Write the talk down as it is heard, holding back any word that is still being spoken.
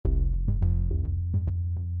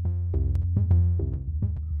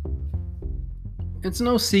It's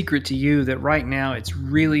no secret to you that right now it's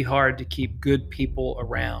really hard to keep good people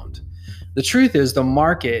around. The truth is, the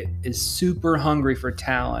market is super hungry for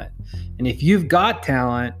talent. And if you've got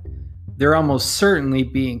talent, they're almost certainly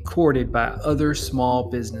being courted by other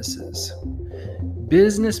small businesses.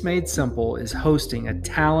 Business Made Simple is hosting a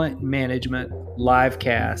talent management live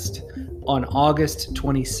cast on August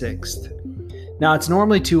 26th. Now, it's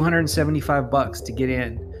normally $275 to get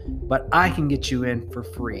in, but I can get you in for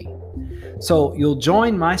free. So you'll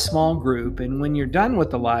join my small group, and when you're done with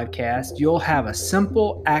the live cast, you'll have a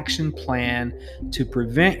simple action plan to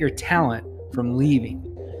prevent your talent from leaving.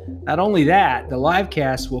 Not only that, the live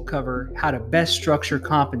cast will cover how to best structure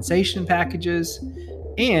compensation packages,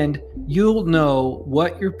 and you'll know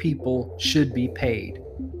what your people should be paid.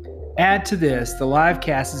 Add to this, the live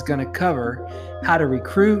cast is going to cover how to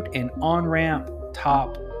recruit and on-ramp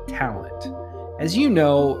top talent. As you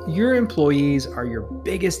know, your employees are your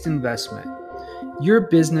biggest investment. Your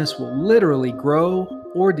business will literally grow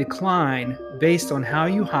or decline based on how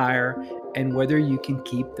you hire and whether you can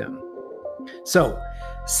keep them. So,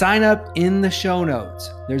 sign up in the show notes.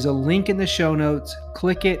 There's a link in the show notes.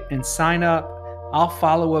 Click it and sign up. I'll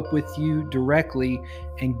follow up with you directly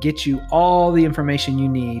and get you all the information you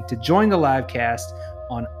need to join the live cast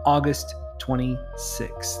on August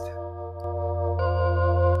 26th.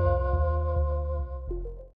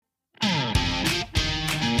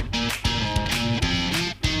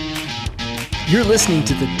 You're listening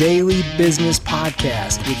to the Daily Business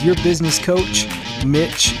Podcast with your business coach,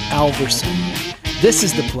 Mitch Alverson. This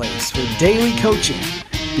is the place for daily coaching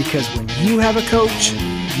because when you have a coach,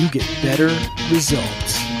 you get better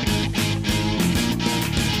results.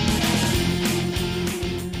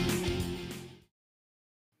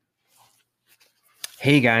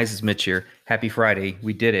 Hey guys, it's Mitch here. Happy Friday.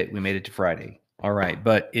 We did it. We made it to Friday. All right,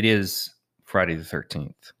 but it is Friday the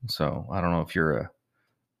 13th. So I don't know if you're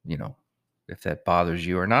if that bothers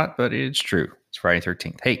you or not, but it's true. It's Friday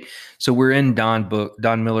 13th. Hey, so we're in Don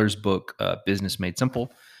Miller's book, Business Made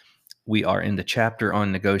Simple. We are in the chapter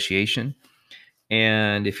on negotiation.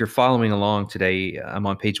 And if you're following along today, I'm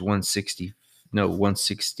on page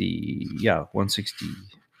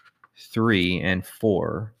 163 and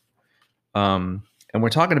 4. And we're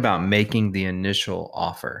talking about making the initial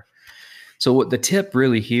offer. So what the tip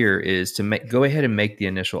really here is to go ahead and make the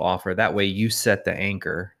initial offer. That way you set the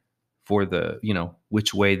anchor for the,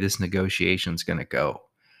 which way this negotiation is going to go,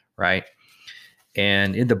 right?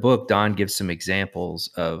 And in the book, Don gives some examples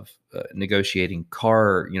of negotiating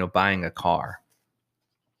buying a car.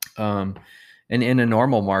 And in a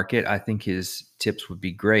normal market, I think his tips would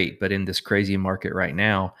be great. But in this crazy market right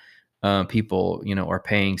now, people, are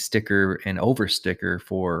paying sticker and over sticker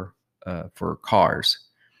for cars.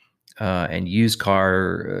 And used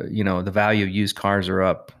car, the value of used cars are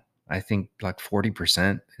up, I think, like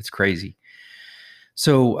 40%. It's crazy.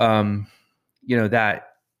 So, that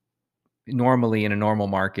normally in a normal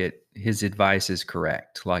market, his advice is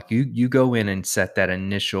correct. Like you go in and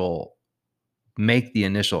make the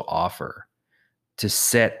initial offer to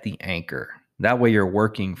set the anchor. That way you're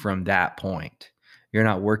working from that point. You're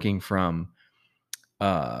not working from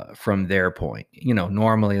their point.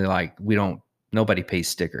 Normally nobody pays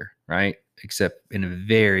sticker, right? Except in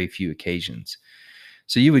very few occasions.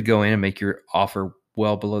 So you would go in and make your offer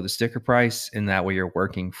well below the sticker price, and that way you're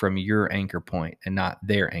working from your anchor point and not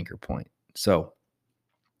their anchor point. So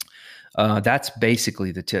that's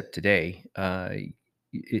basically the tip today. Again,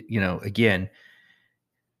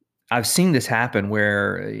 I've seen this happen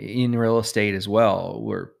where in real estate as well,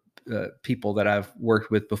 where people that I've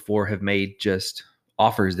worked with before have made just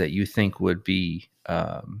offers that you think would be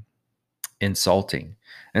insulting.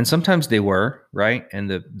 And sometimes they were, right? And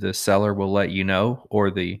the seller will let you know, or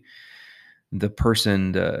the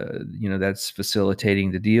person, that's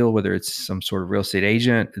facilitating the deal, whether it's some sort of real estate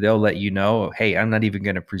agent, they'll let you know, hey, I'm not even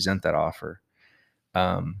going to present that offer,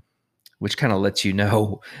 which kind of lets you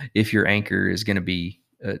know if your anchor is going to be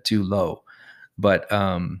too low. But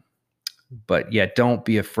yeah, don't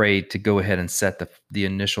be afraid to go ahead and set the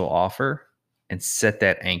initial offer and set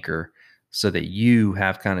that anchor so that you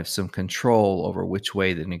have kind of some control over which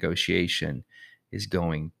way the negotiation is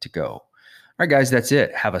going to go. All right, guys, that's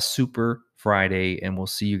it. Have a super Friday, and we'll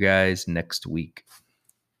see you guys next week.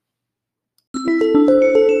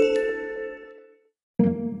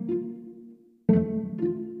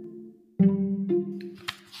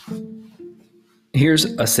 Here's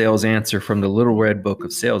a sales answer from the Little Red Book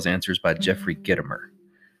of Sales Answers by Jeffrey Gitomer.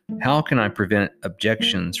 How can I prevent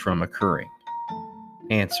objections from occurring?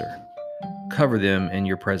 Answer: cover them in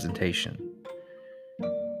your presentation.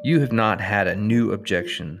 You have not had a new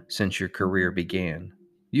objection since your career began.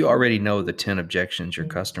 You already know the 10 objections your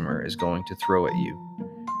customer is going to throw at you.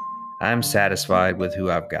 I'm satisfied with who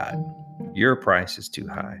I've got. Your price is too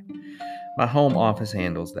high. My home office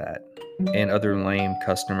handles that, and other lame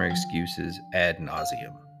customer excuses ad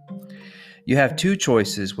nauseum. You have two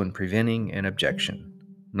choices when preventing an objection.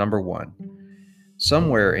 Number one,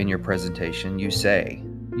 somewhere in your presentation you say,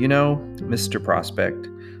 "You know, Mr. Prospect,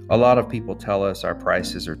 a lot of people tell us our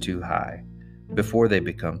prices are too high before they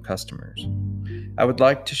become customers. I would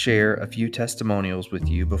like to share a few testimonials with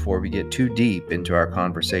you before we get too deep into our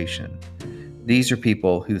conversation. These are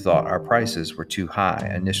people who thought our prices were too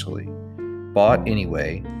high initially, bought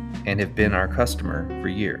anyway, and have been our customer for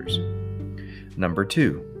years." Number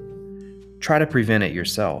two, try to prevent it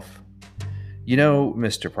yourself. "You know,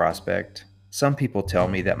 Mr. Prospect, some people tell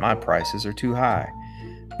me that my prices are too high,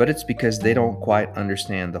 but it's because they don't quite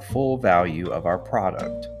understand the full value of our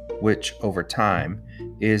product, which over time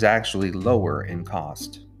is actually lower in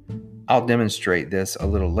cost. I'll demonstrate this a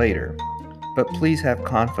little later, but please have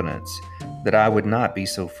confidence that I would not be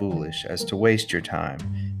so foolish as to waste your time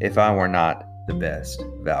if I were not the best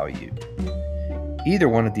value." Either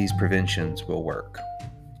one of these preventions will work.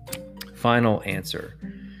 Final answer.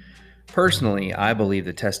 Personally, I believe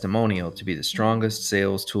the testimonial to be the strongest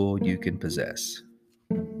sales tool you can possess.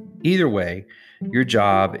 Either way, your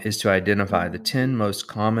job is to identify the 10 most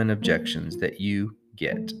common objections that you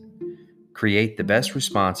get, create the best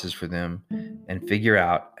responses for them, and figure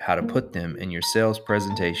out how to put them in your sales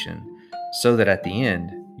presentation so that at the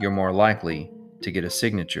end, you're more likely to get a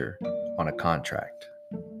signature on a contract.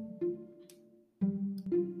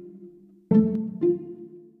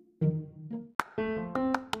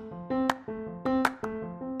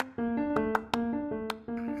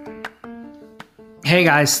 Hey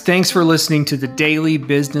guys, thanks for listening to the Daily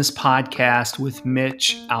Business Podcast with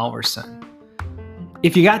Mitch Alverson.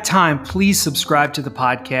 If you got time, please subscribe to the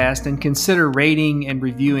podcast and consider rating and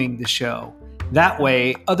reviewing the show. That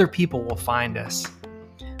way, other people will find us.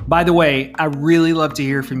 By the way, I really love to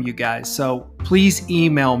hear from you guys, so please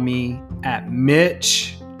email me at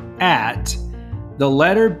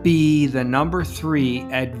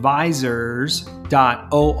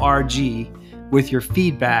mitch@3advisors.org with your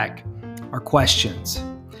feedback or questions.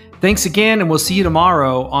 Thanks again, and we'll see you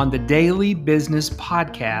tomorrow on the Daily Business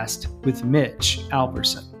Podcast with Mitch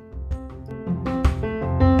Alverson.